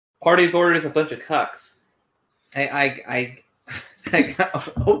Party of Order is a bunch of cucks. I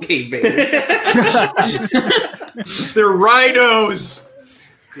okay, baby. They're RINOs.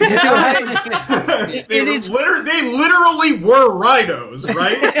 They literally were RINOs,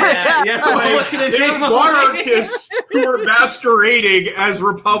 right? Yeah. Like, they monarchists who are masquerading as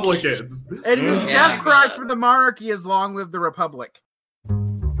Republicans. And his death cry for the monarchy is "Long live the Republic."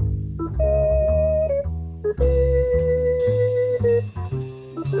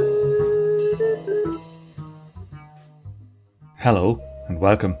 Hello, and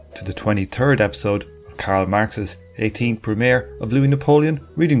welcome to the 23rd episode of Karl Marx's 18th Brumaire of Louis Napoleon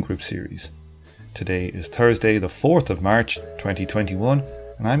Reading Group series. Today is Thursday, the 4th of March 2021,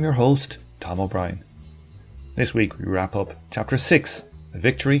 and I'm your host, Tom O'Brien. This week we wrap up Chapter 6, The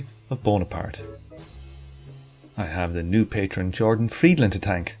Victory of Bonaparte. I have the new patron Jordan Friedland to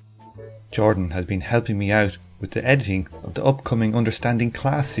thank. Jordan has been helping me out with the editing of the upcoming Understanding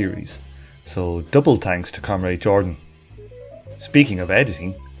Class series, so double thanks to Comrade Jordan. Speaking of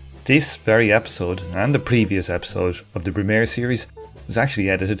editing, this very episode and the previous episode of the Brumaire series was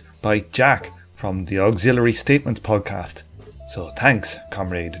actually edited by Jack from the Auxiliary Statements podcast. So thanks,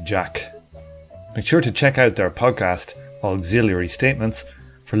 Comrade Jack. Make sure to check out their podcast, Auxiliary Statements,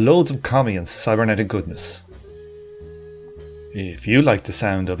 for loads of commie and cybernetic goodness. If you like the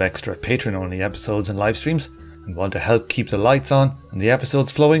sound of extra Patreon-only episodes and live streams and want to help keep the lights on and the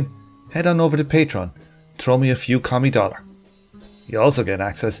episodes flowing, head on over to Patreon and throw me a few commie dollar. You also get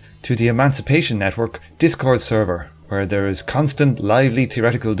access to the Emancipation Network Discord server, where there is constant lively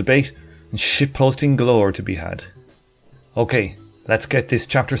theoretical debate and shitposting galore to be had. Okay, let's get this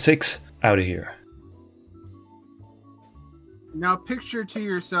chapter 6 out of here. Now picture to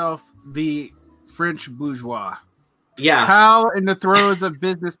yourself the French bourgeois. Yes. How, in the throes of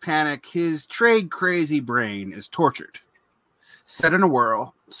business panic, his trade-crazy brain is tortured. Set in a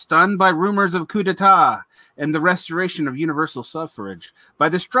whirl, stunned by rumors of coup d'etat and the restoration of universal suffrage, by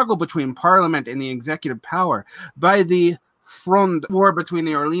the struggle between parliament and the executive power, by the Fronde war between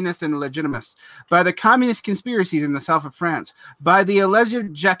the Orleanists and the Legitimists, by the communist conspiracies in the south of France, by the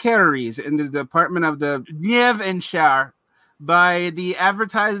alleged jacqueries in the department of the Nièvre and Cher, by the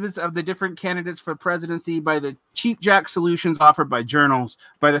advertisements of the different candidates for presidency, by the cheap jack solutions offered by journals,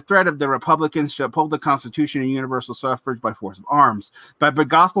 by the threat of the Republicans to uphold the Constitution and universal suffrage by force of arms, by the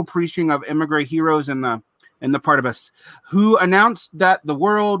gospel preaching of emigre heroes in the Partibus, who announced that the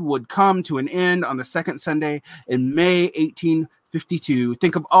world would come to an end on the second Sunday in May 1852.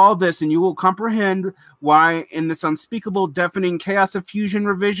 Think of all this and you will comprehend why in this unspeakable, deafening chaos of fusion,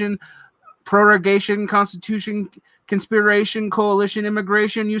 revision, prorogation, constitution, conspiration, coalition,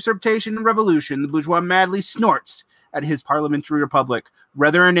 immigration, usurpation, and revolution, the bourgeois madly snorts at his parliamentary republic,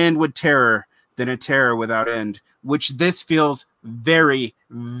 rather an end with terror than a terror without end, which this feels very,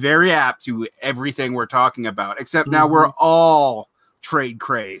 very apt to everything we're talking about, except now we're all trade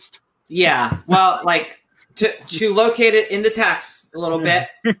crazed. Yeah, well, like, to locate it in the text a little bit,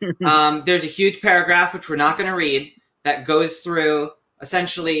 there's a huge paragraph, which we're not going to read, that goes through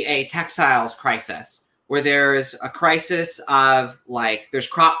essentially a textiles crisis, where there's a crisis of, like, there's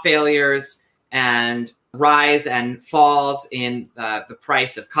crop failures and rise and falls in the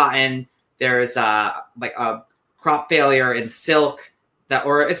price of cotton. There's like a crop failure in silk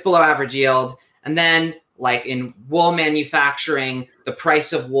or it's below average yield. And then, like, in wool manufacturing, the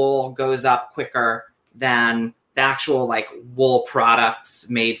price of wool goes up quicker than the actual, like, wool products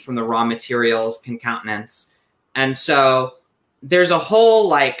made from the raw materials can countenance. And so there's a whole,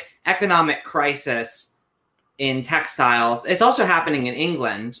 like, economic crisis in textiles. It's also happening in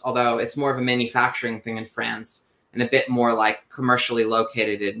England, although it's more of a manufacturing thing in France and a bit more, like, commercially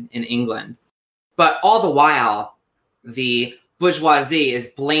located in England. But all the while, the bourgeoisie is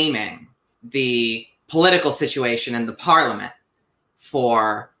blaming the political situation in the parliament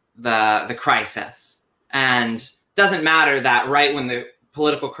for the crisis. And doesn't matter that right when the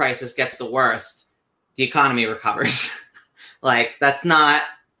political crisis gets the worst, the economy recovers. Like, that's not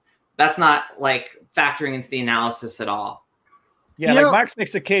like factoring into the analysis at all. Yeah, like Marx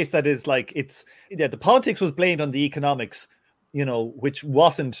makes a case that is like, the politics was blamed on the economics, which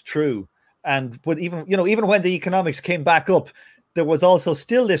wasn't true. But even when the economics came back up, there was also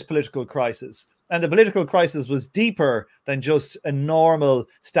still this political crisis. And the political crisis was deeper than just a normal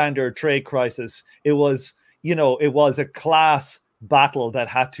standard trade crisis. It was, it was a class battle that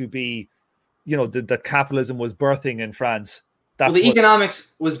had to be, that capitalism was birthing in France.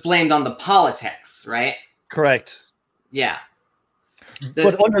 Economics was blamed on the politics, right? Correct. Yeah.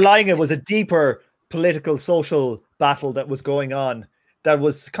 But underlying it was a deeper political, social battle that was going on that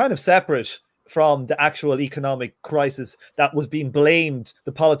was kind of separate from the actual economic crisis that was being blamed,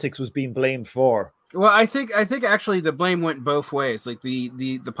 the politics was being blamed for. Well, I think actually the blame went both ways. Like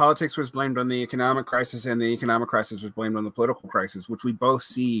the politics was blamed on the economic crisis, and the economic crisis was blamed on the political crisis, which we both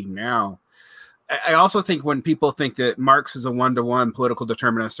see now. I also think when people think that Marx is a one-to-one political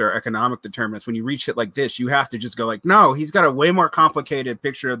determinist or economic determinist, when you reach it like this, you have to just go like, no, he's got a way more complicated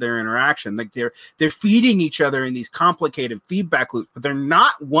picture of their interaction. Like they're feeding each other in these complicated feedback loops, but they're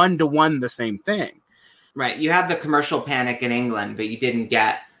not one-to-one the same thing. Right. You had the commercial panic in England, but you didn't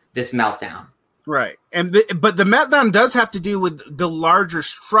get this meltdown. Right. But the meltdown does have to do with the larger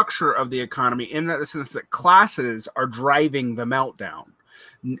structure of the economy, in the sense that classes are driving the meltdown,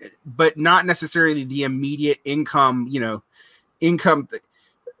 but not necessarily the immediate income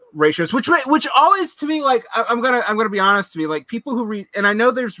ratios, which always, to me, like, I'm gonna be honest, to me, like, people who read, and I know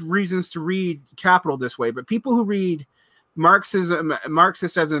there's reasons to read Capital this way, but people who read Marxist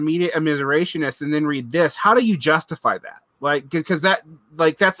as an immediate immiserationist and then read this, how do you justify that? Like, because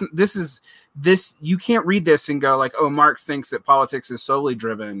you can't read this and go like, oh, Marx thinks that politics is solely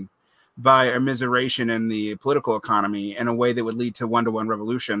driven by immiseration in the political economy in a way that would lead to one-to-one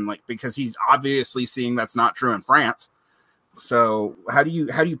revolution, like, because he's obviously seeing that's not true in France. So how do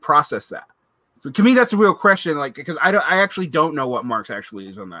you process that? So, to me, that's a real question. Like, because I actually don't know what Marx actually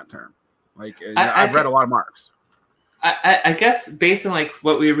is on that term. Like, I've read a lot of Marx. I guess based on like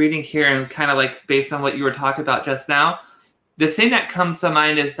what we were reading here and kind of like based on what you were talking about just now, the thing that comes to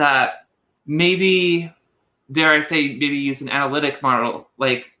mind is that maybe, dare I say, maybe use an analytic model.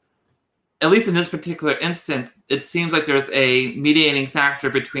 Like, at least in this particular instance, it seems like there's a mediating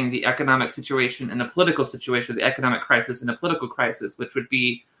factor between the economic situation and the political situation, the economic crisis and the political crisis, which would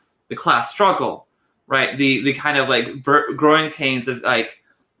be the class struggle, right? The kind of like growing pains of like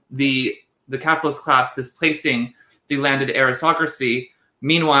the capitalist class displacing the landed aristocracy.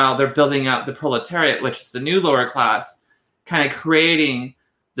 Meanwhile, they're building out the proletariat, which is the new lower class, kind of creating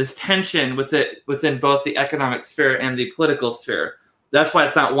this tension within both the economic sphere and the political sphere. That's why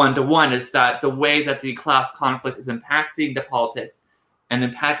it's not one-to-one, is that the way that the class conflict is impacting the politics and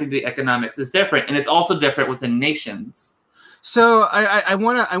impacting the economics is different. And it's also different within nations. So I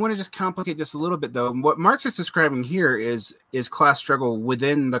want to just complicate this a little bit, though. What Marx is describing here is class struggle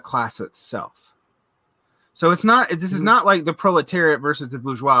within the class itself. So it's not. This is not like the proletariat versus the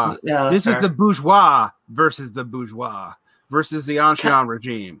bourgeois. Yeah, this fair. is the bourgeois versus the bourgeois versus the ancien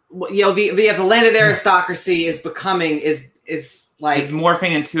regime. You know, the landed aristocracy is becoming is like It's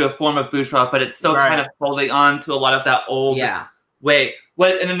morphing into a form of bourgeois, but it's still kind of holding on to a lot of that old way.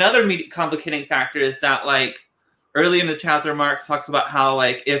 And another complicating factor is that, like, early in the chapter, Marx talks about how,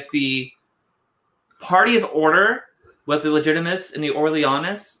 like, if the party of order with the legitimists and the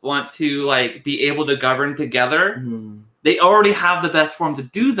Orleanists want to, like, be able to govern together, they already have the best form to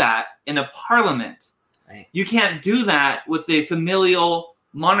do that in a parliament. Right. You can't do that with a familial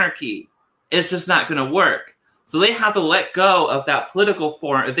monarchy. It's just not going to work. So they have to let go of that political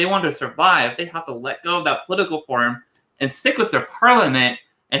form. If they want to survive, they have to let go of that political form and stick with their parliament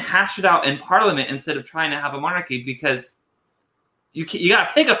and hash it out in parliament instead of trying to have a monarchy, because you got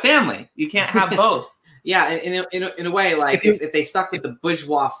to pick a family. You can't have both. Yeah, in a way, like if they stuck with the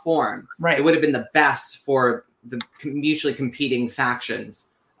bourgeois form, right, it would have been the best for the mutually competing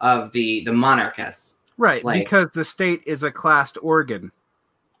factions of the monarchists. Right, like, because the state is a classed organ.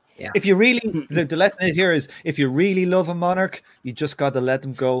 Yeah. If you really, the lesson here is, if you really love a monarch, you just got to let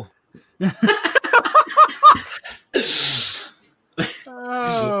them go. I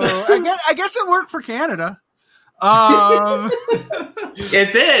guess it worked for Canada.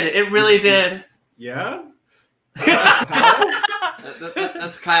 It did. It really did. Yeah.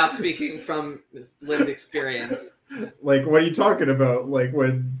 That's Kyle speaking from his lived experience. Like, what are you talking about? Like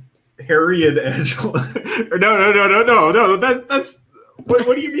when Harry and Angela? No. That's.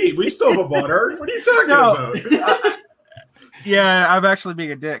 What do you mean? We still have a monarch. What are you talking about? Yeah, I'm actually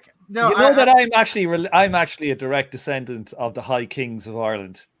being a dick. No, you know that I'm actually a direct descendant of the High Kings of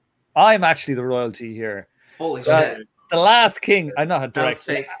Ireland. I'm actually the royalty here. Holy shit! The last king. I'm not a direct.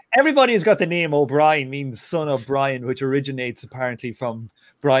 Fake. Everybody has got the name O'Brien, means son of Brian, which originates apparently from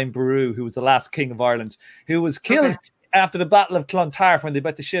Brian Boru, who was the last king of Ireland, who was killed after the Battle of Clontarf when they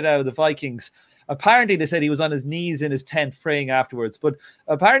beat the shit out of the Vikings. Apparently, they said he was on his knees in his tent praying afterwards. But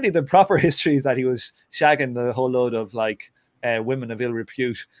apparently, the proper history is that he was shagging the whole load of like women of ill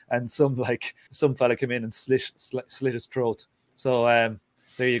repute, and some fella came in and slit his throat. So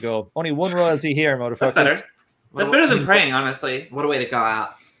there you go. Only one royalty here, motherfucker. That's better. That's better than praying, honestly. What a way to go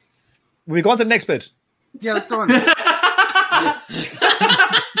out. We go on to the next bit. Yeah, let's go on.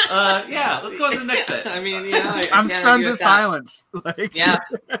 Yeah, let's go on to the next bit. I mean, yeah, I'm stunned to silence. Like, yeah,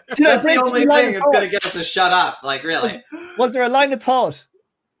 that's the only thing that's gonna get us to shut up. Like, really? Was there a line of thought?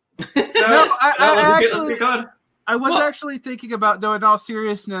 I was actually thinking about, though, in all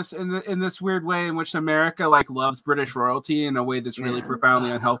seriousness, in this weird way in which America like loves British royalty in a way that's really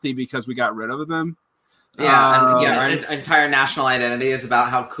profoundly unhealthy because we got rid of them. Yeah, our entire national identity is about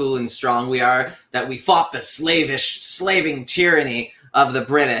how cool and strong we are, that we fought the slaving tyranny of the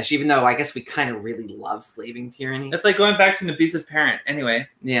British, even though I guess we kind of really love slaving tyranny. It's like going back to an abusive parent, anyway.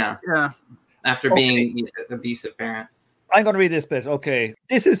 Yeah. After being abusive parents. I'm going to read this bit. Okay,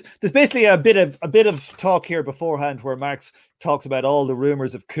 there's basically a bit of talk here beforehand where Marx talks about all the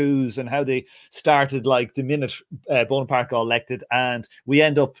rumors of coups and how they started like the minute Bonaparte got elected, and we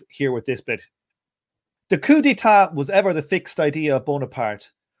end up here with this bit. The coup d'état was ever the fixed idea of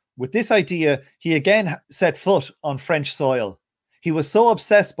Bonaparte. With this idea, he again set foot on French soil. He was so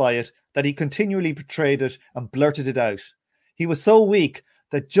obsessed by it that he continually betrayed it and blurted it out. He was so weak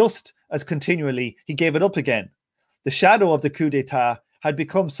that just as continually he gave it up again. The shadow of the coup d'état had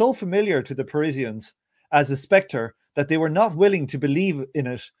become so familiar to the Parisians as a spectre that they were not willing to believe in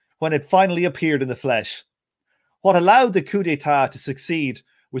it when it finally appeared in the flesh. What allowed the coup d'état to succeed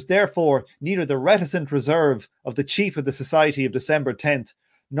was therefore neither the reticent reserve of the chief of the Society of December 10th,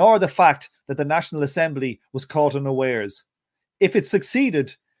 nor the fact that the National Assembly was caught unawares. If it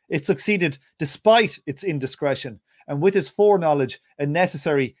succeeded despite its indiscretion, and with its foreknowledge a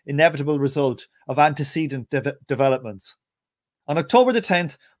necessary, inevitable result of antecedent developments. On October the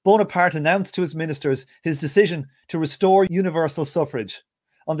 10th, Bonaparte announced to his ministers his decision to restore universal suffrage.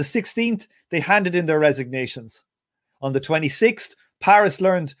 On the 16th, they handed in their resignations. On the 26th, Paris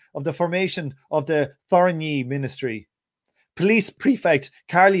learned of the formation of the Theorizing ministry. Police prefect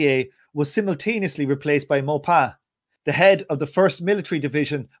Carlier was simultaneously replaced by Maupin. The head of the 1st Military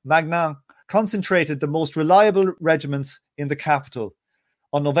Division, Magnan, concentrated the most reliable regiments in the capital.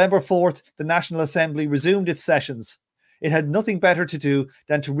 On November 4th, the National Assembly resumed its sessions. It had nothing better to do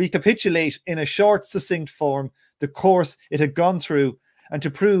than to recapitulate in a short, succinct form the course it had gone through and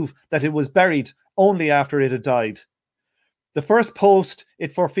to prove that it was buried only after it had died. The first post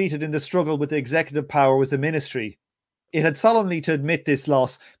it forfeited in the struggle with the executive power was the ministry. It had solemnly to admit this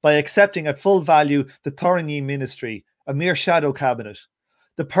loss by accepting at full value the Theorizing ministry, a mere shadow cabinet.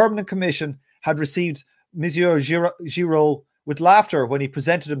 The permanent commission had received Monsieur Giraud with laughter when he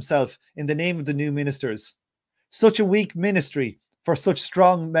presented himself in the name of the new ministers. Such a weak ministry for such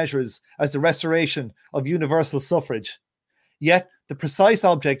strong measures as the restoration of universal suffrage. Yet the precise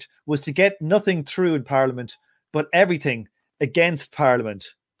object was to get nothing through in Parliament, but everything against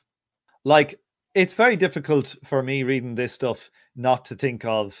Parliament. Like, it's very difficult for me reading this stuff not to think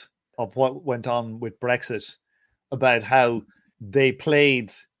of what went on with Brexit, about how they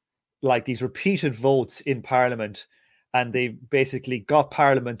played like these repeated votes in Parliament, and they basically got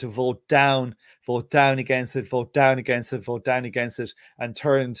Parliament to vote down against it, vote down against it, and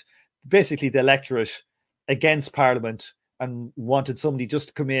turned basically the electorate against Parliament and wanted somebody just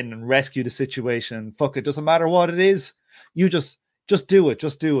to come in and rescue the situation. Fuck it, doesn't matter what it is, you just do it.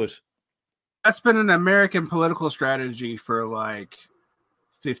 That's been an American political strategy for like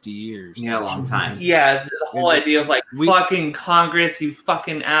 50 years. Yeah, a long time. Yeah, the whole idea of like fucking Congress, you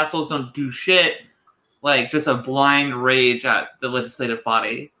fucking assholes don't do shit. Like just a blind rage at the legislative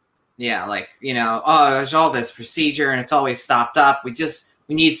body. Yeah, like, there's all this procedure and it's always stopped up. We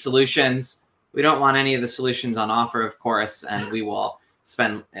need solutions. We don't want any of the solutions on offer, of course, and we will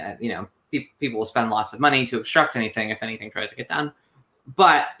spend, people will spend lots of money to obstruct anything if anything tries to get done.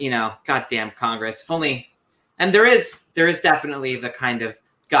 But, goddamn Congress, if only, and there is definitely the kind of,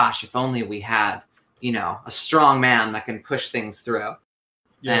 gosh, if only we had, a strong man that can push things through.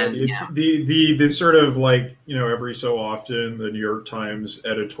 Yeah, and, the sort of like, every so often the New York Times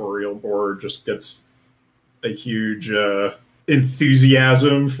editorial board just gets a huge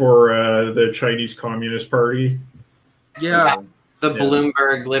enthusiasm for the Chinese Communist Party. Yeah. The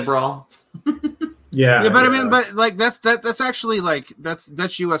Bloomberg liberal. Yeah, but I mean, but like that's actually like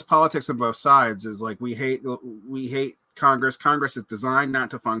that's U.S. politics on both sides. Is like we hate Congress. Congress is designed not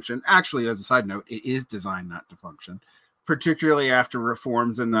to function. Actually, as a side note, it is designed not to function, particularly after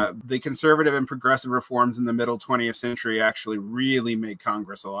reforms in the conservative and progressive reforms in the middle 20th century actually really made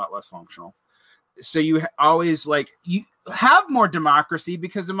Congress a lot less functional. So you always you have more democracy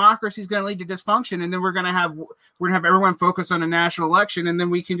because democracy is going to lead to dysfunction, and then we're going to have everyone focus on a national election, and then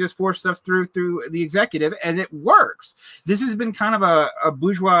we can just force stuff through the executive, and it works. This has been kind of a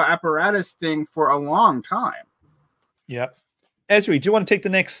bourgeois apparatus thing for a long time. Yeah, Ezri, do you want to take the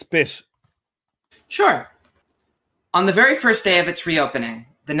next bit? Sure. On the very first day of its reopening,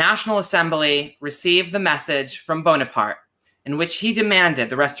 the National Assembly received the message from Bonaparte in which he demanded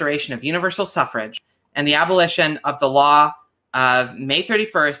the restoration of universal suffrage and the abolition of the law of May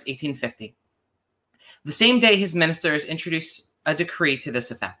 31st, 1850. The same day, his ministers introduced a decree to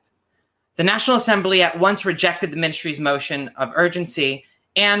this effect. The National Assembly at once rejected the ministry's motion of urgency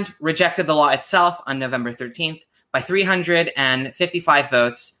and rejected the law itself on November 13th by 355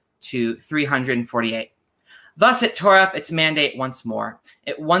 votes to 348. Thus, it tore up its mandate once more.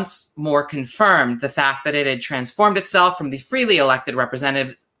 It once more confirmed the fact that it had transformed itself from the freely elected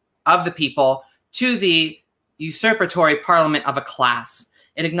representatives of the people to the usurpatory parliament of a class.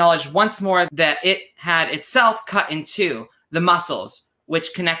 It acknowledged once more that it had itself cut in two the muscles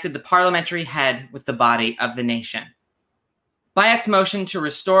which connected the parliamentary head with the body of the nation. By its motion to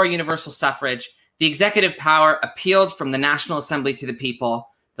restore universal suffrage, the executive power appealed from the National Assembly to the people.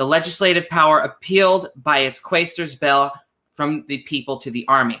 The legislative power appealed by its Quaestor's Bill from the people to the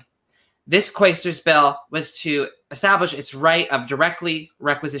army. This Quaestor's Bill was to establish its right of directly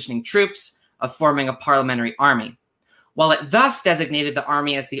requisitioning troops, of forming a parliamentary army. While it thus designated the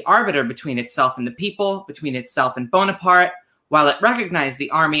army as the arbiter between itself and the people, between itself and Bonaparte, while it recognized the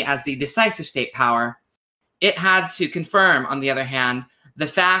army as the decisive state power, it had to confirm, on the other hand, the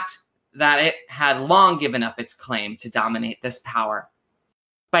fact that it had long given up its claim to dominate this power.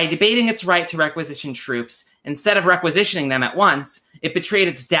 By debating its right to requisition troops, instead of requisitioning them at once, it betrayed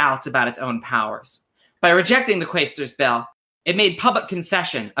its doubts about its own powers. By rejecting the Quaestor's Bill, it made public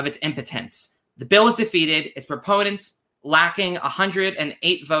confession of its impotence. The bill was defeated, its proponents lacking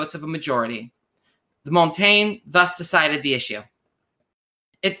 108 votes of a majority. The Montaigne thus decided the issue.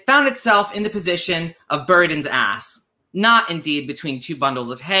 It found itself in the position of Buridan's ass, not indeed between two bundles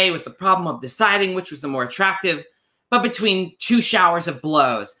of hay with the problem of deciding which was the more attractive, but between two showers of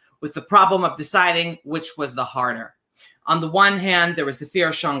blows with the problem of deciding which was the harder. On the one hand, there was the fear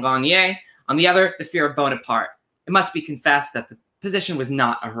of Changarnier, on the other, the fear of Bonaparte. It must be confessed that the position was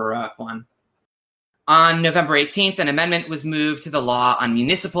not a heroic one. On November 18th, an amendment was moved to the law on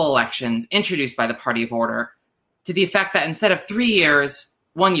municipal elections introduced by the Party of Order to the effect that instead of 3 years,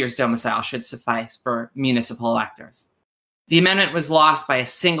 1 year's domicile should suffice for municipal electors. The amendment was lost by a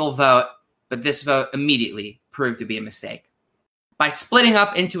single vote, but this vote immediately proved to be a mistake. By splitting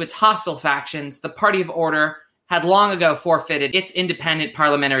up into its hostile factions, the Party of Order had long ago forfeited its independent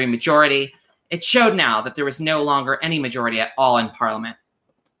parliamentary majority. It showed now that there was no longer any majority at all in Parliament.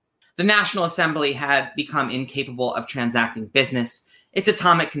 The National Assembly had become incapable of transacting business. Its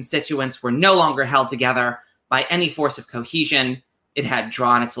atomic constituents were no longer held together by any force of cohesion. It had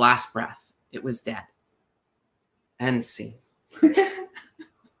drawn its last breath. It was dead. End scene.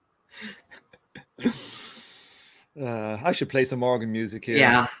 I should play some organ music here.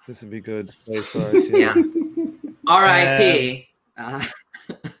 Yeah. This would be good. Yeah. R.I.P.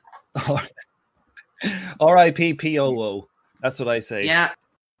 R.I.P. P.O.O. That's what I say. Yeah.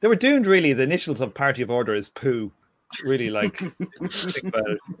 They were doomed, really. The initials of Party of Order is poo. Really, like, think about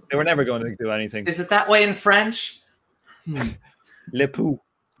it. They were never going to do anything. Is it that way in French? Le poo.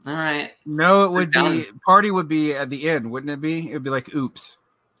 All right. No, it would be, party would be at the end, wouldn't it be? It would be like, oops.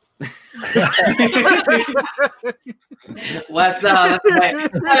 That's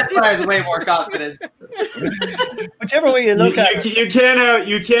way more confident. Whichever way you look at it. You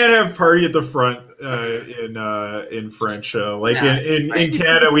can't have party at the front in French. In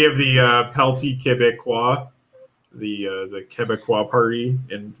Canada, we have the Parti Québécois, the Québécois party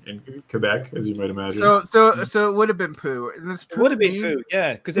in Quebec, as you might imagine. So it would have been poo. It would have been poo,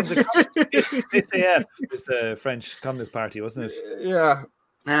 yeah, because it was the SAF was the French Communist Party, wasn't it? Yeah.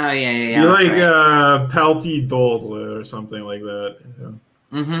 Oh yeah. You're like Parti d'Ordre or something like that.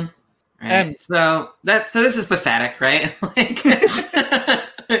 Yeah. Mm-hmm. Right. So this is pathetic, right?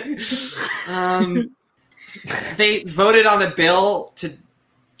 They voted on the bill to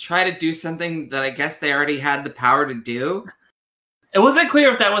try to do something that I guess they already had the power to do. It wasn't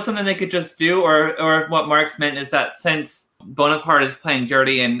clear if that was something they could just do, or if what Marx meant is that since Bonaparte is playing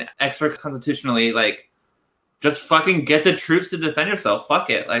dirty and extra constitutionally, like, just fucking get the troops to defend yourself.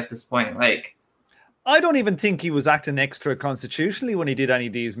 Fuck it, like, this point. Like, I don't even think he was acting extra constitutionally when he did any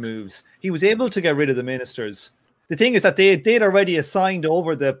of these moves. He was able to get rid of the ministers. The thing is that they'd already assigned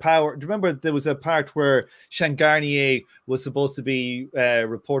over the power. Do you remember there was a part where Changarnier was supposed to be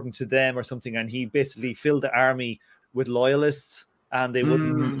reporting to them or something, and he basically filled the army with loyalists, and they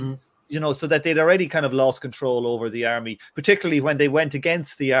wouldn't, so that they'd already kind of lost control over the army, particularly when they went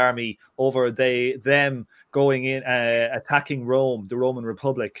against the army over them going in, attacking Rome, the Roman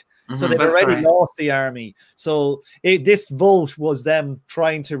Republic. So they've already lost the army. So this vote was them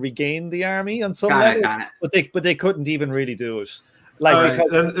trying to regain the army on some level, but they couldn't even really do it.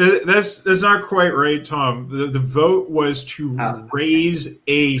 That's not quite right, Tom. The vote was to raise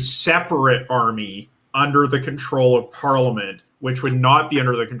a separate army under the control of Parliament, which would not be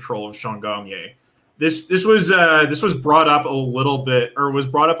under the control of Changarnier. This was brought up a little bit, or was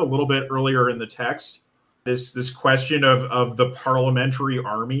brought up a little bit earlier in the text. This question of the parliamentary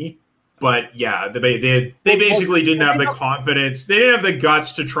army, but yeah, they basically didn't have the confidence. They didn't have the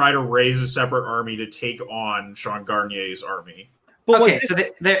guts to try to raise a separate army to take on Changarnier's army. Okay, so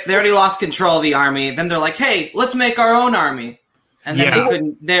they already lost control of the army. Then they're like, "Hey, let's make our own army." And then they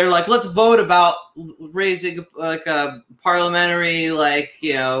couldn't. They're like, "Let's vote about raising like a parliamentary, like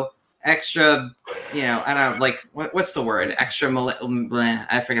extra, I don't know, like what's the word? Extra,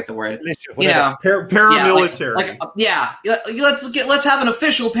 I forget the word. Paramilitary. Let's have an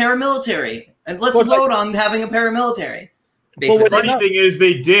official paramilitary, and let's vote on having a paramilitary." Basically. The funny thing is,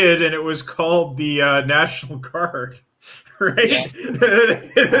 they did, and it was called the National Guard. Right?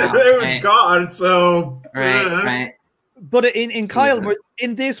 It was gone. So right. But in Kyle,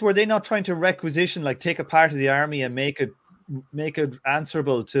 in this, were they not trying to requisition, like take a part of the army and make it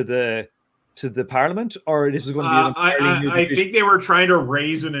answerable to the Parliament, or this was going to be? I think they were trying to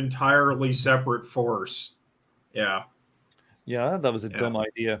raise an entirely separate force. Yeah, that was a dumb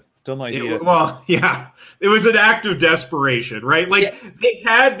idea. It was an act of desperation, right? Like they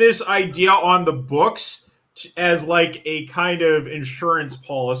had this idea on the books as like a kind of insurance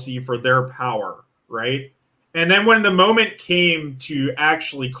policy for their power, right? And then when the moment came to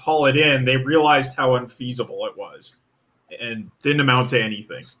actually call it in, they realized how unfeasible it was and didn't amount to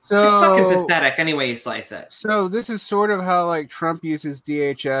anything. So, it's fucking pathetic any way you slice it. So this is sort of how like Trump uses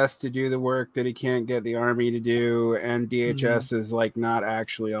DHS to do the work that he can't get the army to do, and DHS is like not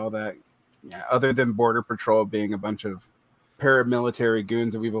actually all that, other than Border Patrol being a bunch of paramilitary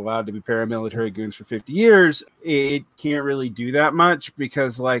goons that we've allowed to be paramilitary goons for 50 years. It can't really do that much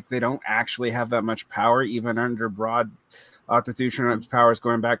because like they don't actually have that much power, even under broad constitutional powers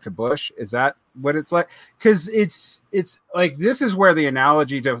going back to Bush. Is that what it's like? Because it's like, this is where the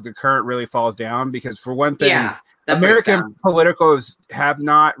analogy to the current really falls down, because for one thing, American politicos have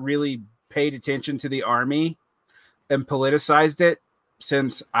not really paid attention to the army and politicized it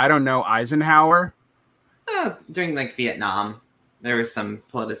since, I don't know, Eisenhower. During like Vietnam, there was some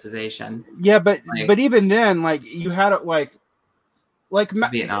politicization. Yeah, but even then, like you had it like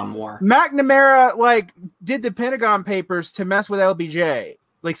Vietnam War. McNamara like did the Pentagon Papers to mess with LBJ.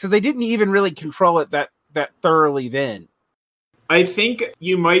 Like, so they didn't even really control it that thoroughly then. I think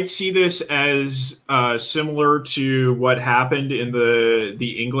you might see this as similar to what happened in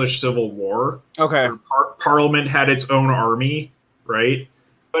the English Civil War. Okay, Parliament had its own army, right?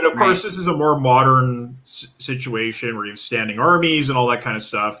 But of course, this is a more modern situation where you have standing armies and all that kind of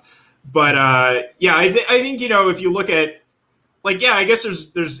stuff. But I think if you look at, like, I guess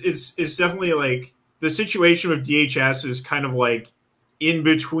it's definitely like the situation with DHS is kind of like in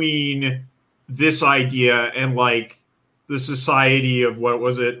between this idea and like the society of, what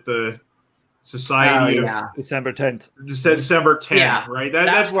was it, the society of December 10th. December 10th, right?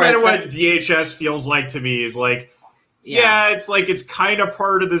 That's kind of what DHS feels like to me. Is like. Yeah, it's like it's kind of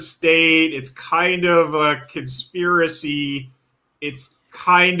part of the state. It's kind of a conspiracy. It's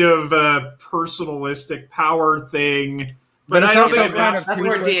kind of a personalistic power thing. But I don't think that's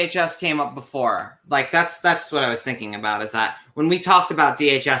where DHS came up before. Like that's what I was thinking about. Is that when we talked about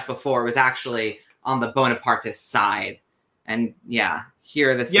DHS before, it was actually on the Bonapartist side, and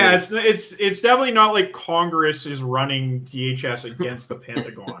here this. Yeah, it's definitely not like Congress is running DHS against the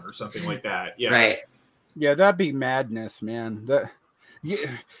Pentagon or something like that. Yeah, right. Yeah, that'd be madness, man.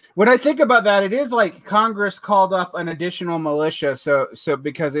 When I think about that, it is like Congress called up an additional militia, so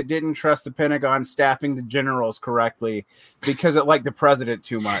because it didn't trust the Pentagon staffing the generals correctly, because it liked the president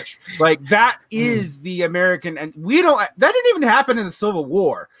too much. Like that is the American, and we don't. That didn't even happen in the Civil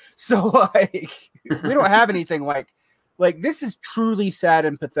War, so like we don't have anything like this. Is truly sad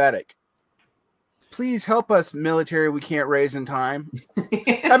and pathetic. Please help us, military we can't raise in time.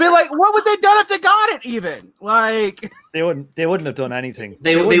 I mean, like, what would they done if they got it? Even like they wouldn't have done anything.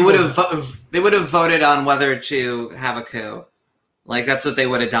 They would have voted on whether to have a coup. Like that's what they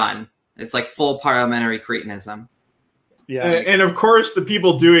would have done. It's like full parliamentary cretinism. Yeah, and of course, the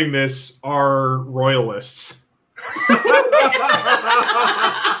people doing this are royalists.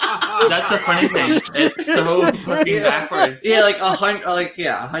 That's the funny thing. It's so fucking backwards. Yeah, like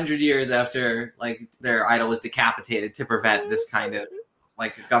 100 years after like their idol was decapitated to prevent this kind of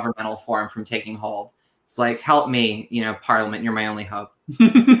like governmental form from taking hold. It's like, help me, Parliament, you're my only hope.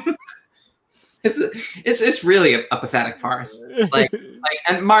 It's really a pathetic farce.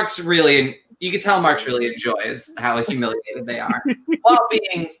 And Marx really, you can tell Marx really enjoys how humiliated they are, while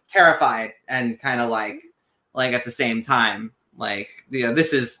being terrified and kind of like at the same time.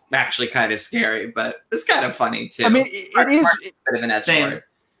 This is actually kind of scary, but it's kind of funny too. I mean, it is a bit of an edgelord.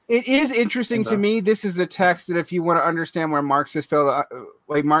 It is interesting to me. This is the text that, if you want to understand where Marxists fail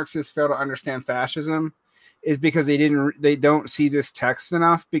to understand fascism, is because they don't see this text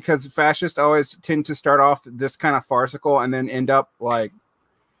enough. Because fascists always tend to start off this kind of farcical and then end up like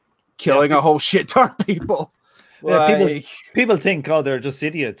killing a whole shit ton of people. Yeah, people think, oh, they're just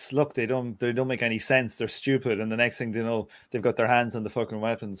idiots. Look, they don't make any sense. They're stupid, and the next thing they know, they've got their hands on the fucking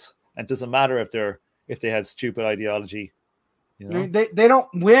weapons. And it doesn't matter if they have stupid ideology. You know? They don't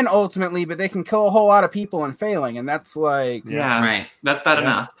win ultimately, but they can kill a whole lot of people in failing, and that's like right. That's bad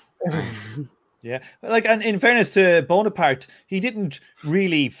enough. Yeah, and in fairness to Bonaparte, he didn't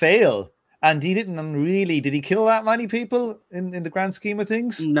really fail, and he didn't really. Did he kill that many people in the grand scheme of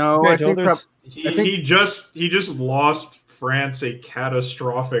things? No, I think he just lost France a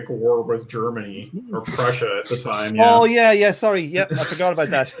catastrophic war with Germany or Prussia at the time. Yeah. Oh yeah. Sorry, yeah, I forgot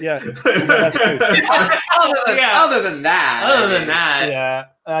about that. Yeah, that's true. Other than that, yeah.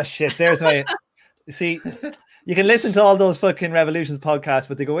 Ah, shit. There's my. See, you can listen to all those fucking Revolutions podcasts,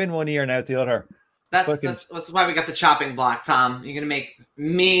 but they go in one ear and out the other. That's why we got the chopping block, Tom. You're gonna make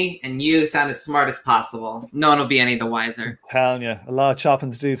me and you sound as smart as possible. No one will be any the wiser. I'm telling you, a lot of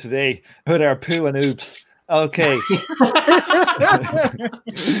chopping to do today with our poo and oops. Okay.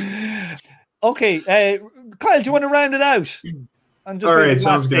 Okay, Kyle, do you want to round it out? All right,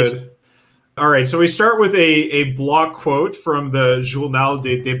 sounds good. All right, so we start with a block quote from the Journal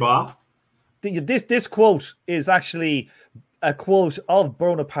des Débats. This quote is actually a quote of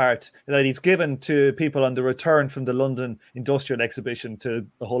Bonaparte that he's given to people on the return from the London Industrial Exhibition to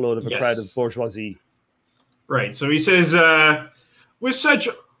a whole load of a crowd of bourgeoisie. Right, so he says, with such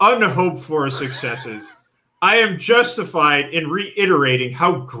unhoped for successes, I am justified in reiterating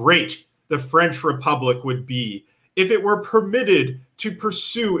how great the French Republic would be if it were permitted to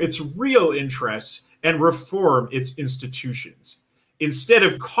pursue its real interests and reform its institutions, instead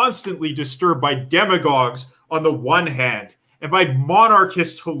of constantly disturbed by demagogues on the one hand and by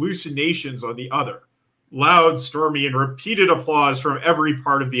monarchist hallucinations on the other. Loud, stormy, and repeated applause from every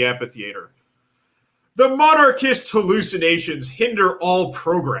part of the amphitheater. The monarchist hallucinations hinder all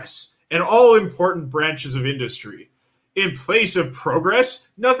progress and all important branches of industry. In place of progress,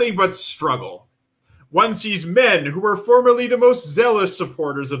 nothing but struggle. One sees men who were formerly the most zealous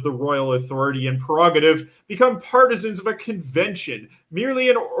supporters of the royal authority and prerogative become partisans of a convention merely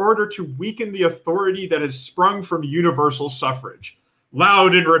in order to weaken the authority that has sprung from universal suffrage.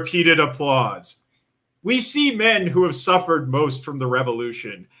 Loud and repeated applause. We see men who have suffered most from the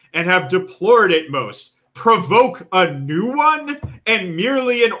revolution and have deplored it most provoke a new one, and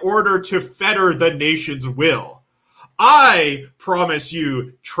merely in order to fetter the nation's will. I promise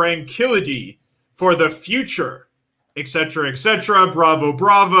you tranquility for the future, etc., etc. Bravo,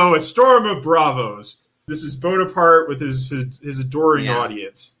 bravo, a storm of bravos. This is Bonaparte with his adoring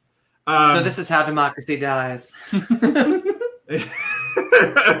audience. So this is how democracy dies.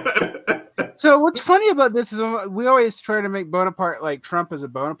 So what's funny about this is we always try to make Bonaparte like Trump as a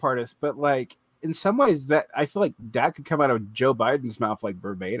Bonapartist, but like in some ways that I feel like that could come out of Joe Biden's mouth like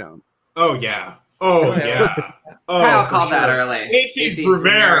verbatim. Oh yeah. Oh yeah. Oh, Kyle called that early. 18th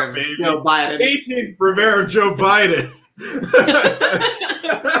Brumaire, baby. Joe Biden. 18th Brumaire, Joe Biden.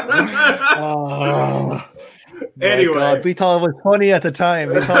 Oh, anyway, God. We thought it was funny at the time.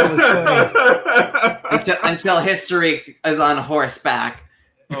 We thought it was funny until history is on horseback.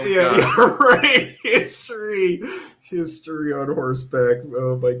 Oh, yeah, right. History on horseback.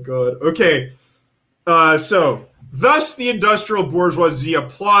 Oh my God. Okay. So, thus the industrial bourgeoisie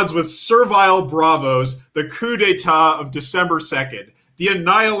applauds with servile bravos the coup d'etat of December 2nd, the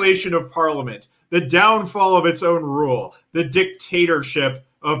annihilation of Parliament, the downfall of its own rule, the dictatorship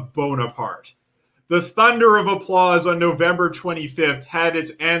of Bonaparte. The thunder of applause on November 25th had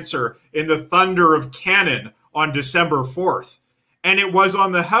its answer in the thunder of cannon on December 4th. And it was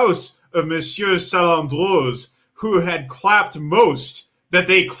on the house of Monsieur Salandros, who had clapped most, that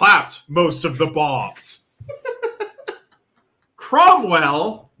they clapped most of the bombs.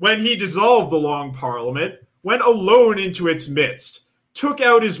 Cromwell, when he dissolved the Long Parliament, went alone into its midst, took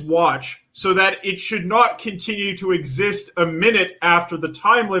out his watch so that it should not continue to exist a minute after the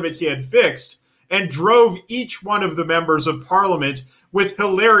time limit he had fixed, and drove each one of the members of Parliament with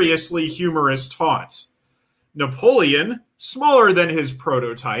hilariously humorous taunts. Napoleon, smaller than his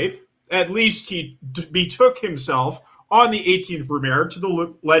prototype, at least he betook himself on the 18th Brumaire to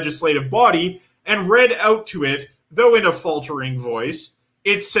the legislative body and read out to it, though in a faltering voice,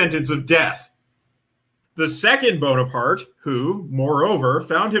 its sentence of death. The second Bonaparte, who, moreover,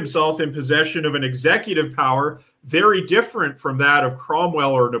 found himself in possession of an executive power very different from that of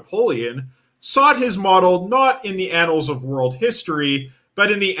Cromwell or Napoleon, sought his model not in the annals of world history,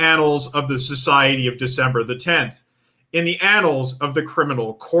 but in the annals of the Society of December the 10th, in the annals of the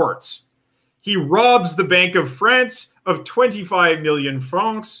criminal courts. He robs the Bank of France of 25 million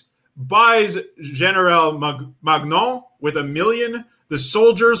francs, buys General Magnon with 1 million, the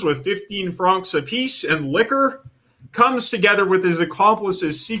soldiers with 15 francs apiece and liquor, comes together with his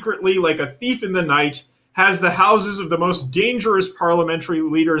accomplices secretly like a thief in the night, has the houses of the most dangerous parliamentary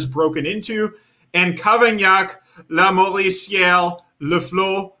leaders broken into, and Cavaignac, Lamoricière, Le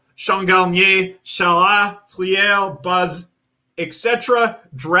Flot, Changarnier, Charat, Trier, Baz, etc.,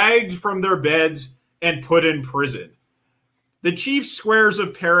 dragged from their beds and put in prison. The chief squares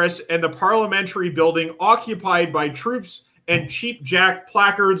of Paris and the parliamentary building occupied by troops and cheap jack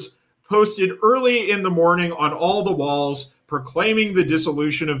placards posted early in the morning on all the walls, proclaiming the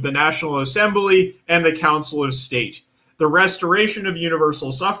dissolution of the National Assembly and the Council of State, the restoration of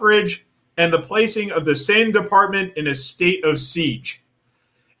universal suffrage, and the placing of the Seine Department in a state of siege.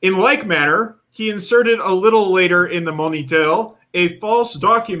 In like manner, he inserted a little later in the Moniteur a false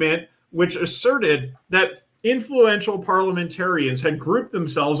document which asserted that influential parliamentarians had grouped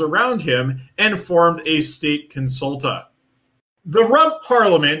themselves around him and formed a state consulta. The Rump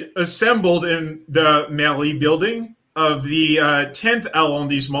Parliament assembled in the Mairie building of the 10th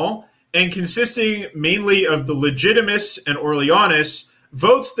arrondissement, and consisting mainly of the Legitimists and Orleanists,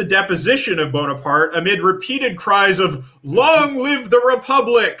 votes the deposition of Bonaparte amid repeated cries of "Long live the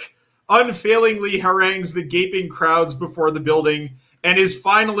Republic!" unfailingly harangues the gaping crowds before the building, and is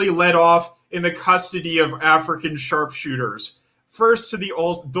finally led off in the custody of African sharpshooters, first to the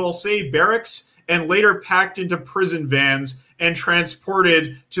Dulce barracks, and later packed into prison vans and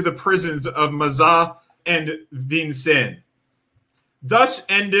transported to the prisons of Mazas and Vincennes. Thus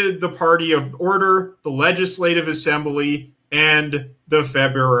ended the Party of Order, the Legislative Assembly, and the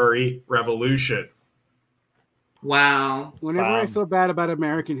February Revolution. Wow. Whenever I feel bad about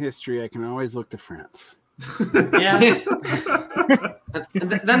American history, I can always look to France. Yeah.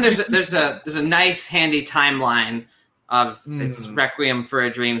 Then there's a nice handy timeline of its Requiem for a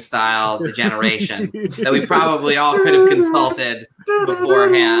Dream style degeneration that we probably all could have consulted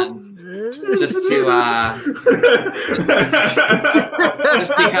beforehand, just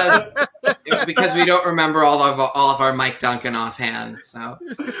because we don't remember all of our Mike Duncan offhand. So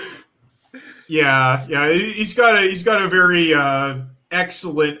yeah, he's got a very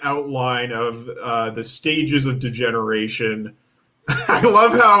excellent outline of the stages of degeneration. I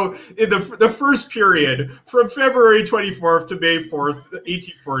love how in the first period, from February 24th to May 4th,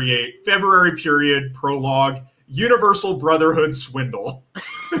 1848, February period, prologue, Universal Brotherhood swindle.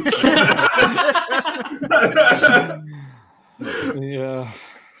 Yeah.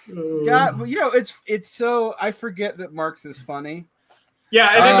 God, it's so, I forget that Marx is funny.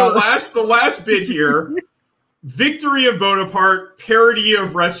 Yeah, and then the last bit here, victory of Bonaparte, parody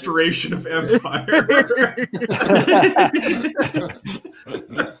of restoration of empire.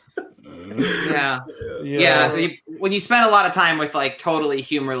 Yeah. When you spend a lot of time with like totally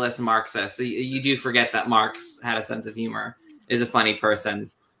humorless Marxists, you do forget that Marx had a sense of humor, is a funny person,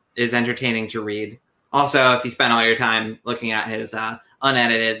 is entertaining to read. Also, if you spend all your time looking at his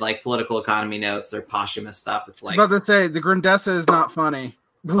unedited like political economy notes or posthumous stuff, it's like, I was about to say the Grandessa is not funny.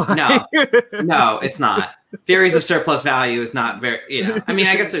 No, it's not. Theories of surplus value is not very, I mean,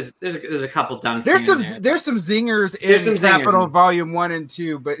 I guess there's a couple dunks. There's some zingers in Capital Volume 1 and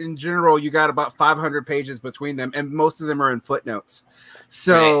 2, but in general, you got about 500 pages between them, and most of them are in footnotes.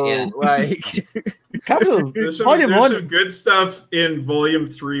 So, Capital Volume 1, some good stuff in Volume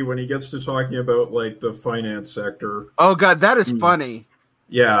 3 when he gets to talking about like the finance sector. Oh God, that is funny.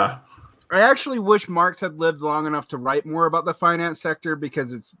 Yeah. I actually wish Marx had lived long enough to write more about the finance sector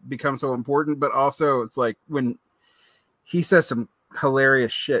because it's become so important, but also it's like when he says some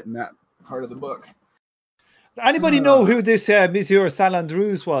hilarious shit in that part of the book. Anybody know who this Monsieur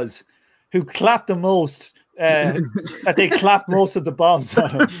Salandruz was, who clapped the most, that they clapped most of the bombs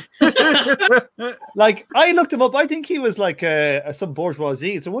on him? Like, I looked him up. I think he was like some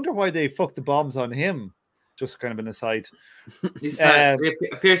bourgeoisie. So I wonder why they fucked the bombs on him. Just kind of an aside. He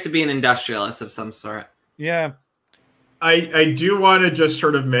appears to be an industrialist of some sort. Yeah. I do want to just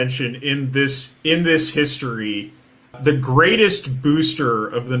sort of mention in this history, the greatest booster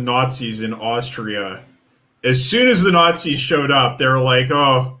of the Nazis in Austria, as soon as the Nazis showed up, they were like,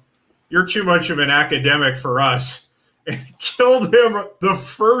 "Oh, you're too much of an academic for us." and killed him the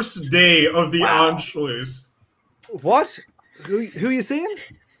first day of the Anschluss. What? Who are you seeing?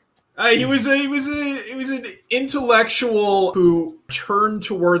 He was an intellectual who turned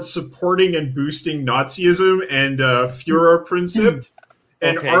towards supporting and boosting Nazism and Führerprinzip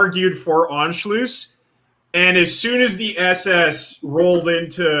and argued for Anschluss. And as soon as the SS rolled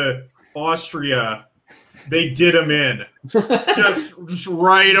into Austria, they did him in. just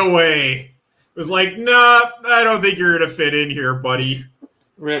right away. It was like, nah, I don't think you're going to fit in here, buddy.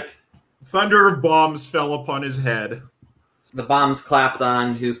 Rip. Thunder of bombs fell upon his head. The bombs clapped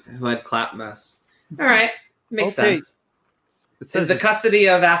on who had clapped most. All right. Makes sense. Is the custody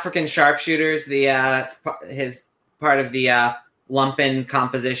of African sharpshooters his part of the lumpen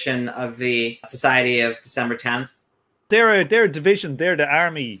composition of the Society of December 10th? They're a division. They're the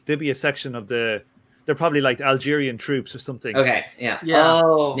army. They'd be a section of the... They're probably like Algerian troops or something. Okay, yeah.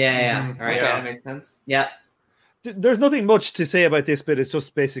 Oh. Yeah. All right. Yeah, that makes sense. Yeah. There's nothing much to say about this bit. It's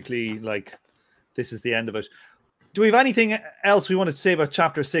just basically like, this is the end of it. Do we have anything else we wanted to say about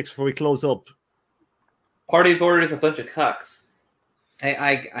Chapter 6 before we close up? Party of Orders, a bunch of cucks.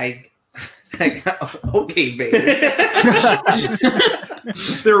 I okay, baby.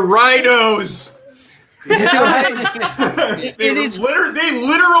 They're rhinos. They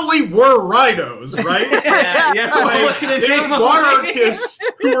literally were rhinos, right? Yeah. Like, they were monarchists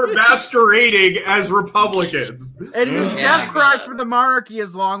who were masquerading as Republicans. And his death cry for the monarchy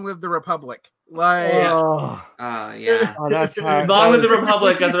is "Long live the Republic." Like, yeah. Oh, that's hard. Long live the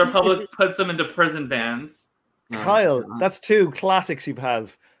Republic, as the Republic puts them into prison vans. Kyle, that's two classics you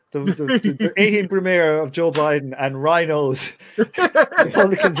have. The 18th Brumaire of Joe Biden and RINOs.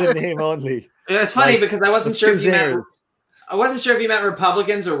 Republicans in name only. It's funny because I wasn't sure if you meant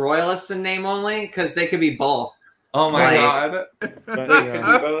Republicans or Royalists in name only, because they could be both. Oh my god!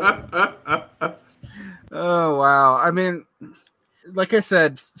 Oh wow! I mean, like I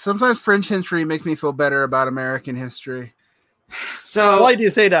said, sometimes French history makes me feel better about American history. So why do you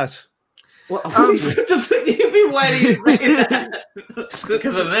say that? Well, why do you say that?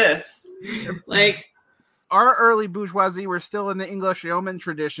 Because of this. Like, our early bourgeoisie were still in the English yeoman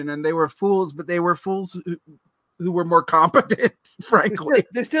tradition, and they were fools, but they were fools who were more competent, frankly.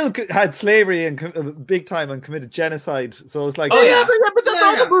 They still had slavery and big time and committed genocide. So it's like, but that's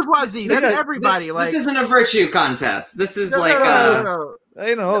all the bourgeoisie. That's everybody. This isn't a virtue contest. This is I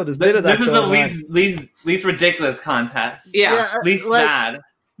know. There's bit of that. This is the least ridiculous contest. Yeah, least bad.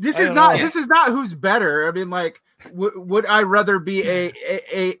 This is not who's better. I mean, like, would I rather be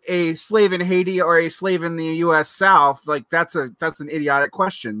a slave in Haiti or a slave in the U.S. South? Like, that's an idiotic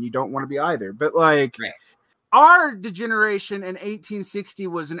question. You don't want to be either. But like, our degeneration in 1860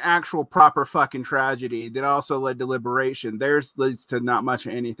 was an actual proper fucking tragedy that also led to liberation. Theirs leads to not much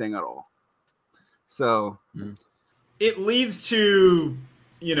of anything at all. So it leads to,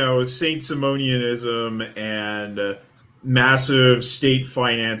 Saint-Simonianism and massive state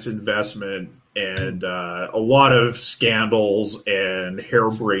finance investment and a lot of scandals and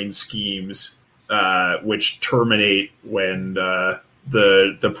harebrained schemes, which terminate when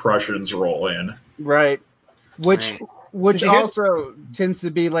the Prussians roll in. Right. Which also tends to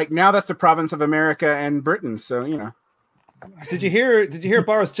be like, now that's the province of America and Britain. So, Did you hear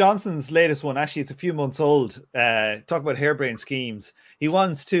Boris Johnson's latest one? Actually, it's a few months old. Talk about harebrained schemes. He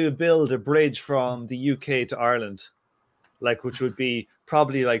wants to build a bridge from the UK to Ireland, which would be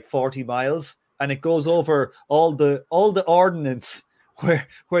probably 40 miles, and it goes over all the ordnance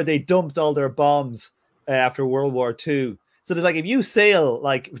where they dumped all their bombs after World War II. So there's if you sail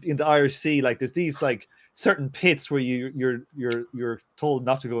in the Irish Sea, there's these certain pits where you're told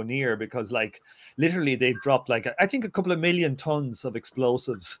not to go near because literally they dropped I think a couple of million tons of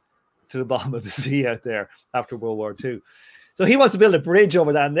explosives to the bottom of the sea out there after World War II. So he wants to build a bridge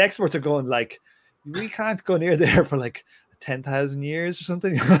over that, and the experts are going we can't go near there for 10,000 years or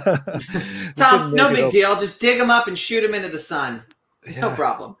something. Tom, no big deal. Just dig them up and shoot them into the sun. No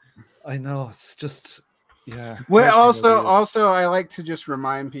problem. I know. It's just, yeah. Well, also, I like to just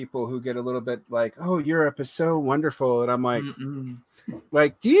remind people who get a little bit oh, Europe is so wonderful, and I'm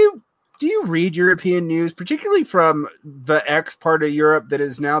do you read European news, particularly from the X part of Europe that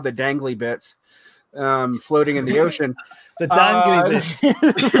is now the dangly bits, floating in the ocean? The dangly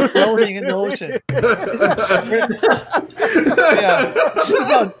bits floating in the ocean.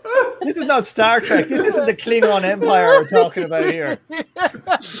 This is not Star Trek. This isn't the Klingon Empire we're talking about here.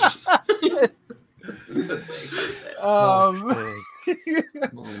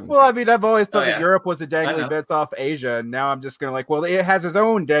 Well, I mean, I've always thought that Europe was the dangly bits off Asia, and now I'm just gonna it has its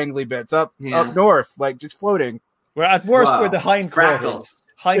own dangly bits up north, just floating. We're at worst we're the hindquarters.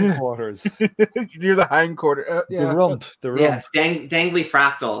 Hindquarters. You're the hindquarter. The rump. Yes, dangly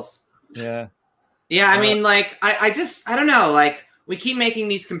fractals. Yeah. Yeah, I mean, like, I don't know, like, we keep making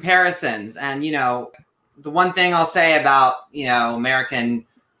these comparisons, and, you know, the one thing I'll say about, you know, American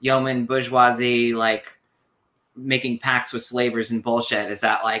yeoman bourgeoisie, like, making pacts with slavers and bullshit is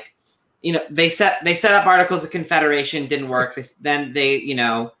that, like, you know, they set up Articles of Confederation, didn't work. Then they, you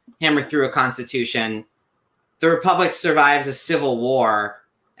know, hammer through a constitution. The Republic survives a civil war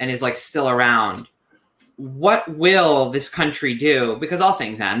and is, like, still around. What will this country do? Because all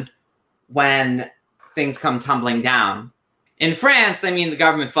things end when things come tumbling down. In France, I mean, the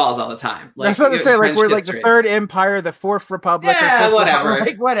government falls all the time. Like, that's what they say. Like, we're like the Third Empire, the Fourth Republic. Yeah, whatever.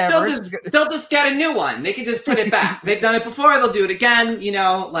 Like, whatever. They'll just get a new one. They can just put it back. They've done it before. They'll do it again. You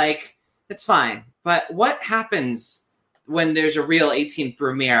know, like, it's fine. But what happens when there's a real 18th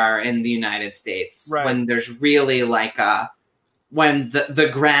Brumaire in the United States? Right. When there's really like when the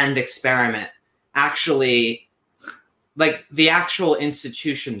grand experiment actually, like, the actual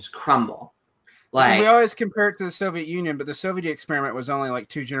institutions crumble. Like, we always compare it to the Soviet Union, but the Soviet experiment was only like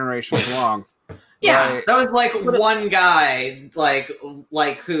 2 generations long. Yeah, right? that was like one guy, like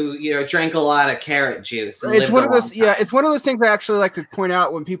who, you know, drank a lot of carrot juice. And it's one of those. Yeah, it's one of those things I actually like to point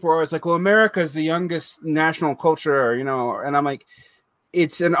out when people are always like, "Well, America is the youngest national culture," or, you know, and I'm like,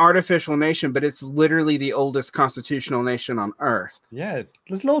 it's an artificial nation, but it's literally the oldest constitutional nation on earth. Yeah,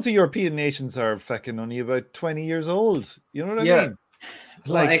 there's loads of European nations are fucking only about 20 years old. You know what I mean?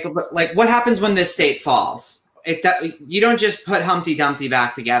 Like, what happens when this state falls? You don't just put Humpty Dumpty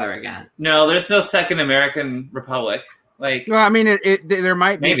back together again. No, there's no second American Republic. Like, well, I mean, there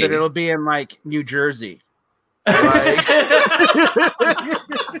might be, maybe. but it'll be in like New Jersey. Like, what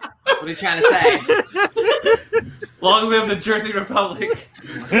are you trying to say? Long live the Jersey Republic.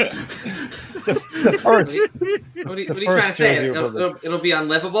 the first. What are you trying to say? It'll be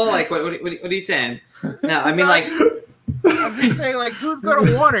unlivable. Like, what are you saying? No, I mean, like, I'm just saying, like, who's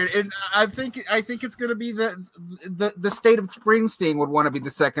gonna want it? And I think it's gonna be the state of Springsteen would want to be the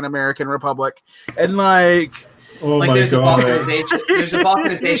second American Republic, and like, oh like, my there's God. there's a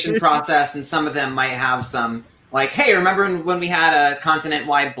balkanization process, and some of them might have some, like, hey, remember when we had a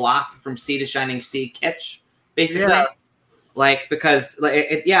continent-wide block from sea to shining sea kitsch, basically? Yeah. Like, because like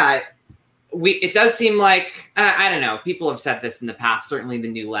it does seem like, I don't know, people have said this in the past, certainly the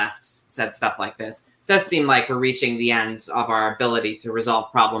New Left said stuff like this. It does seem like we're reaching the ends of our ability to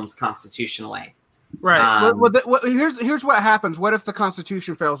resolve problems constitutionally. Right. Here's what happens. What if the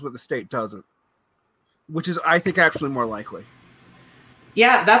Constitution fails, but the state doesn't? Which is, I think, actually more likely.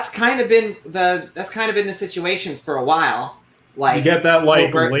 Yeah, that's kind of been the situation for a while. Like, you get that, like,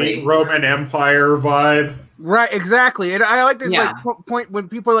 overtly. late Roman Empire vibe. Right, exactly. And I like to like point when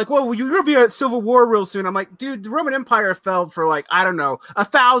people are like, "Well, you're gonna be at Civil War real soon." I'm like, dude, the Roman Empire fell for, like, I don't know,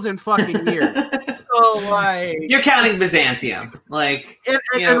 1,000 fucking years. So, like, you're counting Byzantium, like,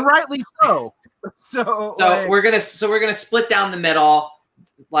 and rightly so. So like, we're gonna split down the middle.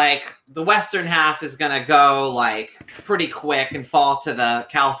 Like, the western half is gonna go, like, pretty quick and fall to the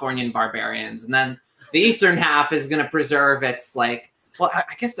Californian barbarians, and then the eastern half is gonna preserve its, like, well,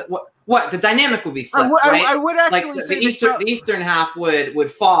 I guess what the dynamic would be flipped, right? I would actually like, say the eastern half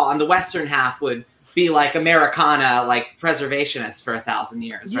would fall, and the western half would be like Americana, like, preservationists for 1,000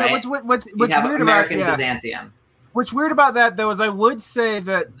 years, right? What's weird American about Byzantium. What's weird about that, though, is I would say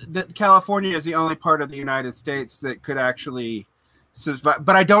that California is the only part of the United States that could actually survive,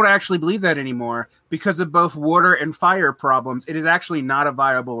 but I don't actually believe that anymore because of both water and fire problems. It is actually not a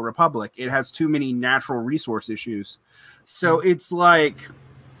viable republic. It has too many natural resource issues. So it's like,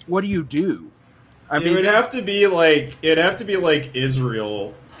 what do you do? I mean, it'd have to be like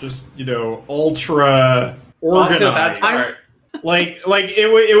Israel, just, you know, ultra organized. Like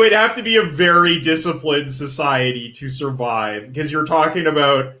it would have to be a very disciplined society to survive, because you're talking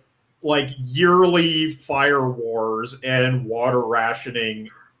about, like, yearly fire wars and water rationing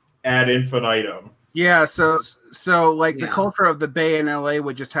ad infinitum. Yeah, so like, the culture of the Bay in LA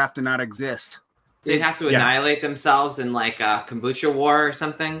would just have to not exist. They'd have to annihilate themselves in, like, a kombucha war or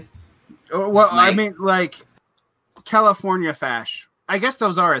something. Well, like, I mean, like, California fash. I guess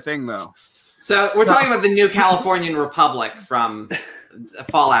those are a thing, though. So we're talking about the new Californian Republic from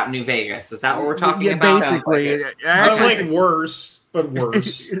Fallout New Vegas. Is that what we're talking about? Basically. Like worse, but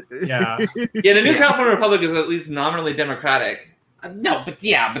worse. Yeah. Yeah, the new California Republic is at least nominally democratic. No, but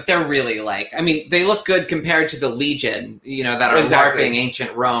they're really, like, I mean, they look good compared to the Legion, you know, that are LARPing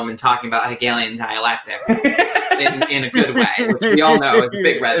ancient Rome and talking about Hegelian dialectics in a good way, which we all know is a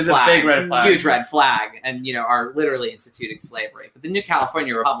big red flag. Huge red flag, and, you know, are literally instituting slavery. But the new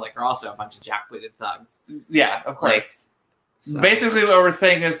California Republic are also a bunch of jackbooted thugs. Yeah, of course. So. Basically, what we're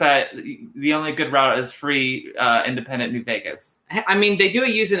saying is that the only good route is free, independent New Vegas. I mean, they do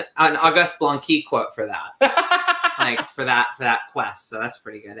use an Auguste Blanqui quote for that, like for that quest. So that's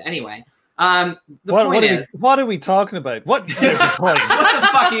pretty good. Anyway, what are we talking about? What the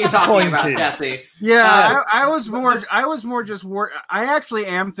fuck are you talking about, Jesse? Yeah, I was more just worried. I actually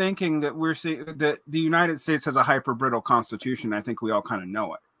am thinking that we're seeing that the United States has a hyper brittle constitution. I think we all kind of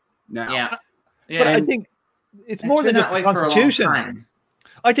know it now. Yeah. But I think it's more than just the constitution.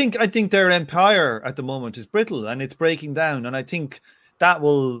 I think their empire at the moment is brittle and it's breaking down, and I think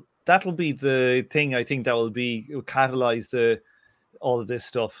that'll be the thing. I think that will catalyze all of this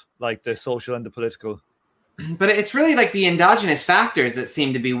stuff, like the social and the political. But it's really like the endogenous factors that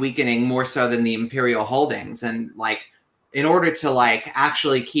seem to be weakening more so than the imperial holdings, and like in order to like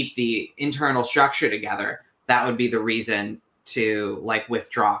actually keep the internal structure together, that would be the reason to like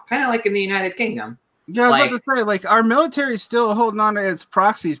withdraw, kind of like in the United Kingdom. Yeah, I was about to say, like, our military is still holding on to its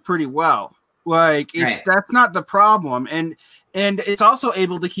proxies pretty well. Like, that's not the problem, and it's also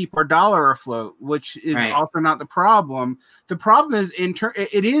able to keep our dollar afloat, which is also not the problem. The problem is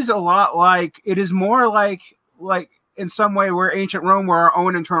it is a lot like it is more like in some way where ancient Rome, where our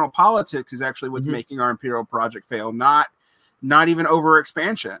own internal politics is actually what's making our imperial project fail, not even over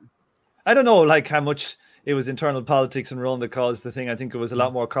expansion. I don't know, like how much it was internal politics in Rome that caused the thing. I think it was a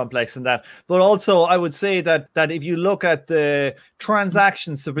lot more complex than that. But also, I would say that if you look at the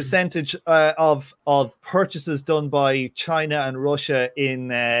transactions, the percentage of purchases done by China and Russia in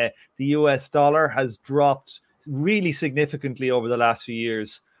the US dollar has dropped really significantly over the last few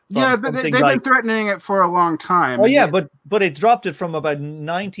years. Yeah, but they've been threatening it for a long time. Oh, yeah, but it dropped it from about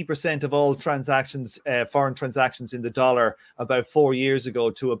 90% of all transactions, foreign transactions in the dollar about 4 years ago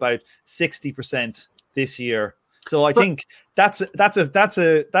to about 60% this year. So I think that's a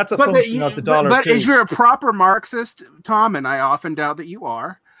function of the dollar. But if you're a proper Marxist, Tom, and I often doubt that you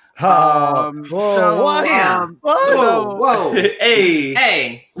are. Whoa!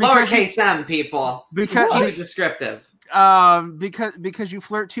 Hey, lowercase m, people. Because keep it descriptive. Because you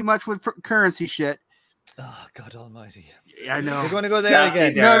flirt too much with currency shit. Oh, God Almighty! Yeah, I know. You're going to go there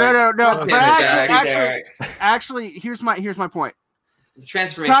again? No. Okay, but actually, here's my point. The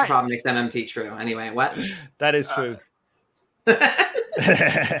transformation problem makes MMT true. Anyway, what? That is true.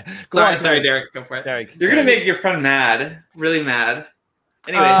 Sorry, Derrick. Go for it. Derrick. You're going to make your friend mad. Really mad.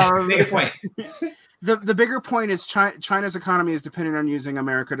 Anyway, make a point. The bigger point is China's economy is dependent on using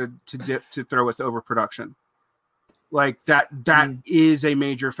America to throw us overproduction. Like that is a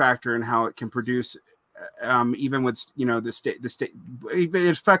major factor in how it can produce, even with the state it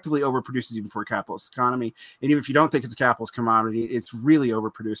effectively overproduces even for a capitalist economy. And even if you don't think it's a capitalist commodity, it's really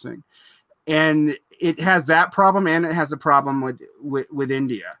overproducing. And it has that problem, and it has the problem with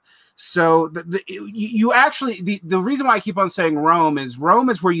India. So the reason why I keep on saying Rome is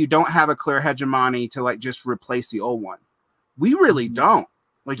where you don't have a clear hegemony to like just replace the old one. We really don't.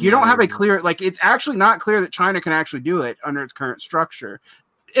 Like you don't have a clear, like it's actually not clear that China can actually do it under its current structure.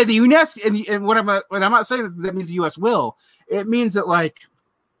 And the UNESCO, and what I'm not saying that means the U.S. will. It means that like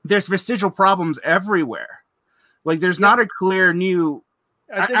there's vestigial problems everywhere. Like there's not a clear new.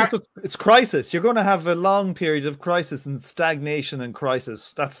 I think it's crisis. You're going to have a long period of crisis and stagnation and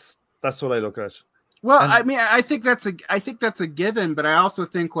crisis. That's what I look at. Well, I mean, I think that's a given, but I also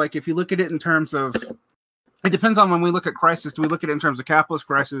think like if you look at it in terms of. It depends on when we look at crisis. Do we look at it in terms of capitalist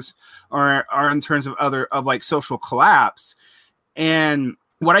crisis or in terms of like social collapse? And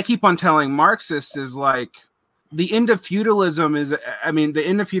what I keep on telling Marxists is like the end of feudalism and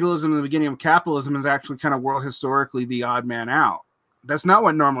the beginning of capitalism is actually kind of world historically the odd man out. That's not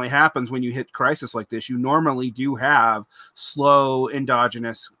what normally happens when you hit crisis like this. You normally do have slow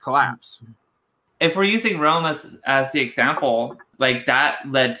endogenous collapse. If we're using Rome as the example, like that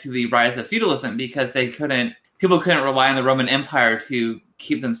led to the rise of feudalism because people couldn't rely on the Roman Empire to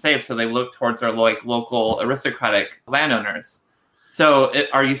keep them safe, so they looked towards their like local aristocratic landowners. So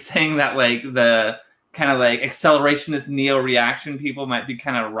are you saying that like the kind of like accelerationist neo-reaction people might be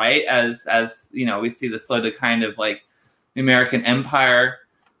kind of right as we see the slow decline of like the American Empire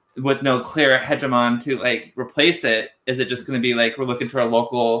with no clear hegemon to like replace it? Is it just going to be like we're looking to our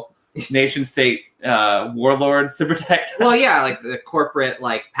local nation state warlords to protect us? Well, yeah, like the corporate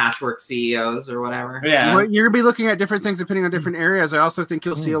like patchwork CEOs or whatever. Yeah, you're gonna be looking at different things depending on different areas. I also think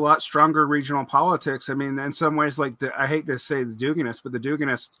you'll see a lot stronger regional politics. I mean, in some ways, like I hate to say the Duginist, but the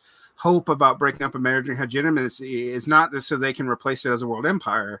Duginist hope about breaking up American hegemony is not just so they can replace it as a world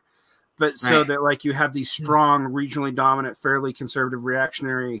empire, but so that like you have these strong regionally dominant, fairly conservative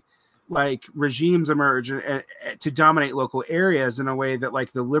reactionary like regimes emerge to dominate local areas in a way that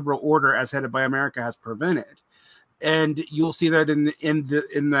like the liberal order as headed by America has prevented. and you'll see that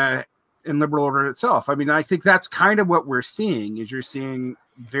in liberal order itself. I mean, I think that's kind of what we're seeing. Is you're seeing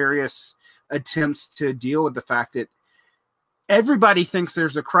various attempts to deal with the fact that everybody thinks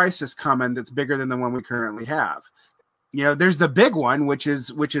there's a crisis coming that's bigger than the one we currently have. You know, there's the big one, which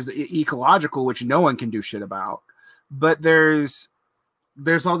is ecological, which no one can do shit about. But there's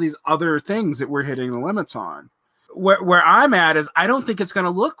all these other things that we're hitting the limits on. Where I'm at is I don't think it's going to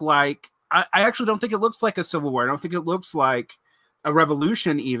look like, I actually don't think it looks like a civil war. I don't think it looks like a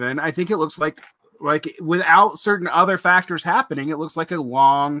revolution even. I think it looks like without certain other factors happening, it looks like a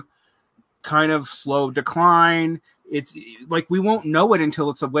long kind of slow decline. It's like we won't know it until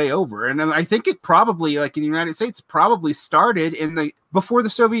it's way over. And I think it probably, like in the United States, probably started before the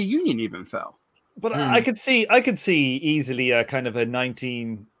Soviet Union even fell. But I could see easily a kind of a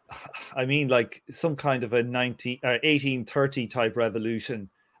some kind of a 1830 type revolution,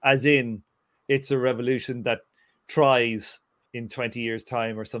 as in it's a revolution that tries in 20 years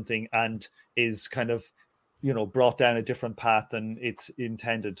time or something and is kind of, brought down a different path than it's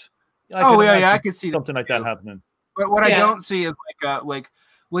intended. I could see something like that happening. But what I don't see is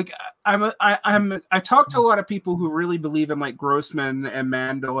I talk to a lot of people who really believe in like Grossman and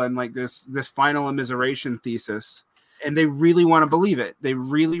Mandel and like this final immiseration thesis, and they really want to believe it. They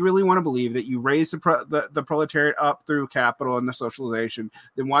really, really want to believe that you raise the proletariat up through capital and the socialization,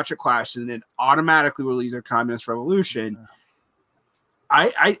 then watch it clash, and it automatically will lead to a communist revolution.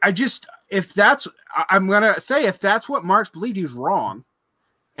 I'm gonna say if that's what Marx believed, he's wrong,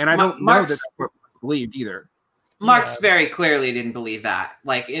 and I don't know that's what Marx believed either. Marx very clearly didn't believe that.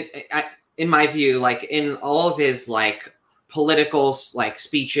 Like in my view, like in all of his like political like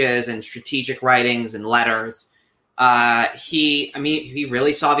speeches and strategic writings and letters, he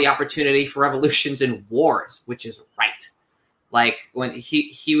really saw the opportunity for revolutions and wars, which is right. Like when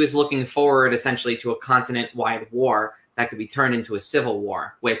he was looking forward essentially to a continent-wide war that could be turned into a civil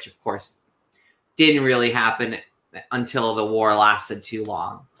war, which of course didn't really happen until the war lasted too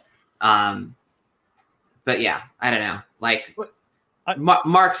long. But yeah, I don't know. Like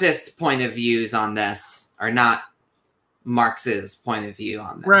Marxist point of views on this are not Marx's point of view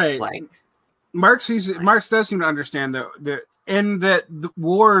on this. Right. Like Marx does seem to understand that the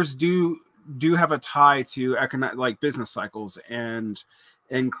wars do have a tie to economic, like business cycles and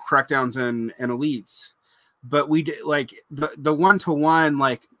crackdowns and elites. But we like the one-to-one,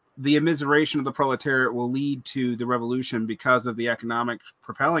 like the immiseration of the proletariat will lead to the revolution because of the economic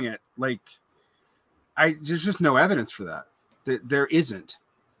propelling it. Like, there's just no evidence for that. There isn't.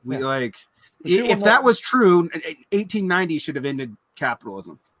 If that was true, 1890 should have ended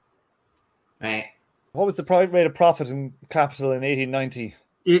capitalism. Right. What was the rate of profit in capital in 1890?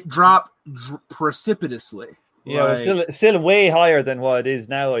 It dropped precipitously. Yeah, it was still way higher than what it is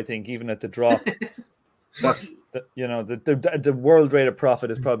now, I think, even at the drop. The world rate of profit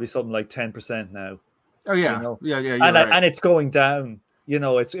is probably something like 10% now. Oh yeah, and it's going down.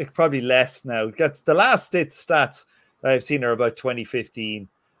 It's probably less now. The last stats I've seen are about 2015.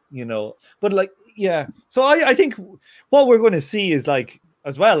 But so I think what we're going to see is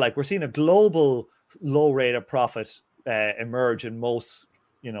as well, we're seeing a global low rate of profit emerge in most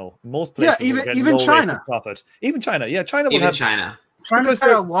places. Yeah, even China. Profit. Even China. Yeah, China's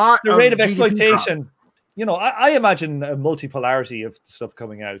had a lot. The rate of exploitation. I imagine a multipolarity of stuff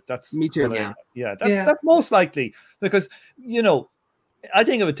coming out. That's me too. That's most likely because I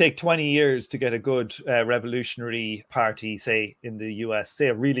think it would take 20 years to get a good revolutionary party, say in the US, say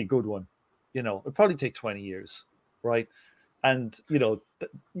a really good one. It'd probably take 20 years, right? And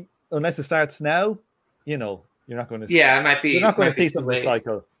unless it starts now, you're not going to. Yeah, it might be. You're not going to see something this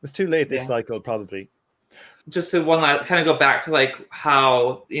cycle. It's too late this cycle, probably. Just to kind of go back to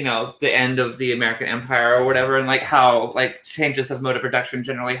how the end of the American Empire or whatever, and how changes of mode of production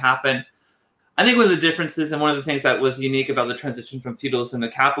generally happen. I think one of the differences and one of the things that was unique about the transition from feudalism to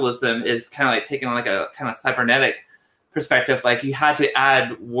capitalism is kind of taking on a kind of cybernetic perspective. You had to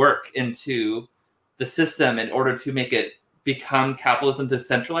add work into the system in order to make it become capitalism, to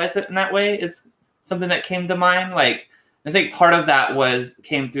centralize it in that way is something that came to mind. I think part of that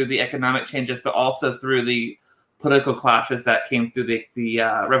came through the economic changes, but also through the political clashes that came through the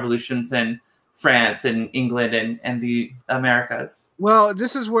revolutions in France and England and the Americas. Well,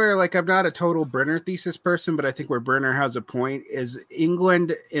 this is where I'm not a total Brenner thesis person, but I think where Brenner has a point is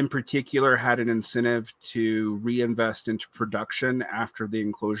England in particular had an incentive to reinvest into production after the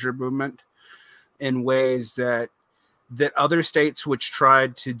enclosure movement in ways that other states which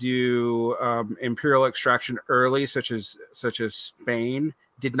tried to do imperial extraction early, such as Spain,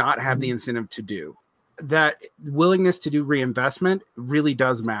 did not have the incentive to do. That willingness to do reinvestment really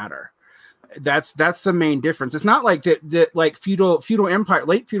does matter. That's the main difference. It's not like that like feudal empire,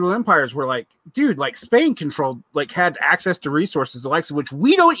 late feudal empires were like, dude, like Spain controlled, like had access to resources, the likes of which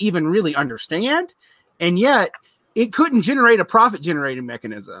we don't even really understand, and yet it couldn't generate a profit generating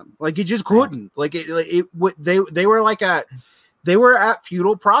mechanism. Like it just couldn't. Like they were at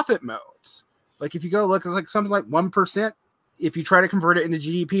feudal profit modes. Like if you go look, it's like something like 1%. If you try to convert it into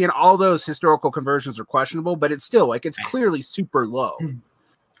GDP, and all those historical conversions are questionable, but it's still like it's clearly super low.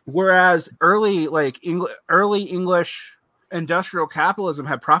 Whereas early English industrial capitalism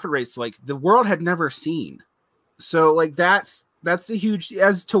had profit rates like the world had never seen. So like that's a huge,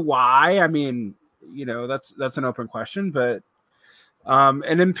 as to why. I mean, you know, that's an open question, but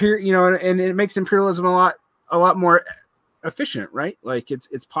and it makes imperialism a lot more efficient, right? Like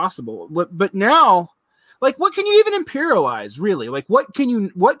it's possible. But now, like, what can you even imperialize, really? Like, what can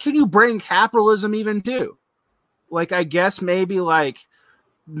you bring capitalism even to? Like, I guess maybe like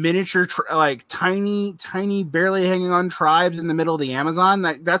miniature, like tiny, barely hanging on tribes in the middle of the Amazon.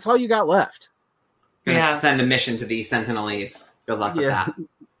 That's all you got left. Gonna send a mission to the Sentinelese. Good luck with that.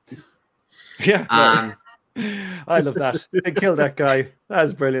 Yeah. I love that. They killed that guy.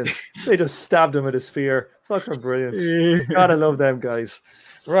 That's brilliant. They just stabbed him with a spear. Fucking brilliant. God, I love them guys.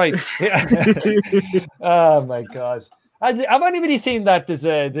 Right. Oh my God. Have anybody seen that? There's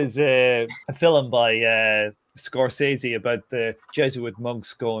a film by Scorsese about the Jesuit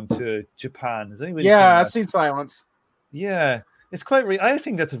monks going to Japan. Has anybody seen that? I've seen Silence. Yeah. It's quite I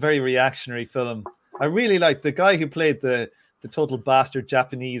think that's a very reactionary film. I really like the guy who played the total bastard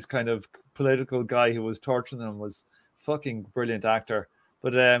Japanese kind of political guy who was torturing them was fucking brilliant actor.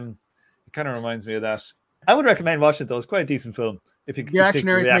 But it kind of reminds me of that. I would recommend watching it though. It's quite a decent film. If you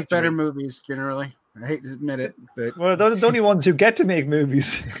reactionaries make better movies generally. I hate to admit it, but well, those are the only ones who get to make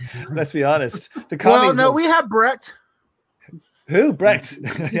movies. Let's be honest. We have Brecht. Who? Brecht?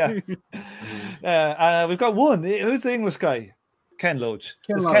 Yeah. We've got one. Who's the English guy? Ken Loach.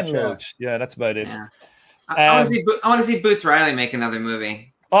 Ken Loach. Yeah, that's about it. Yeah. I want to see Boots Riley make another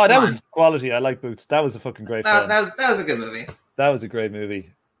movie. Oh, that was quality. I like Boots. That was a fucking great film. That was a good movie. That was a great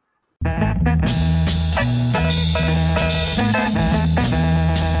movie.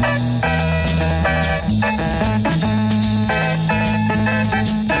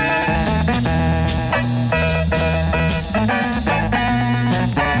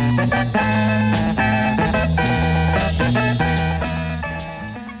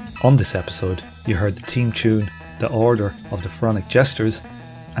 On this episode, you heard the theme tune The Order of the Pharaonic Jesters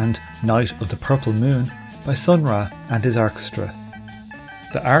and Night of the Purple Moon by Sun Ra and his orchestra.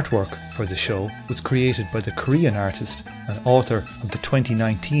 The artwork for the show was created by the Korean artist and author of the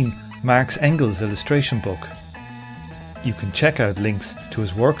 2019 Marx Engels Illustration book. You can check out links to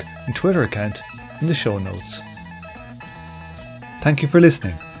his work and Twitter account in the show notes. Thank you for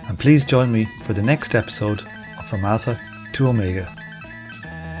listening, and please join me for the next episode of From Alpha to Omega.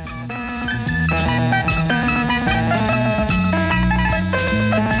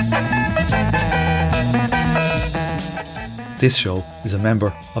 This show is a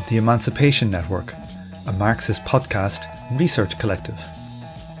member of the Emancipation Network, a Marxist podcast and research collective.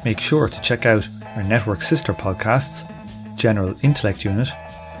 Make sure to check out our network sister podcasts, General Intellect Unit,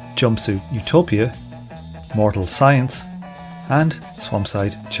 Jumpsuit Utopia, Mortal Science, and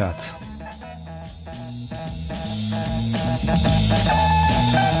Swampside Chats.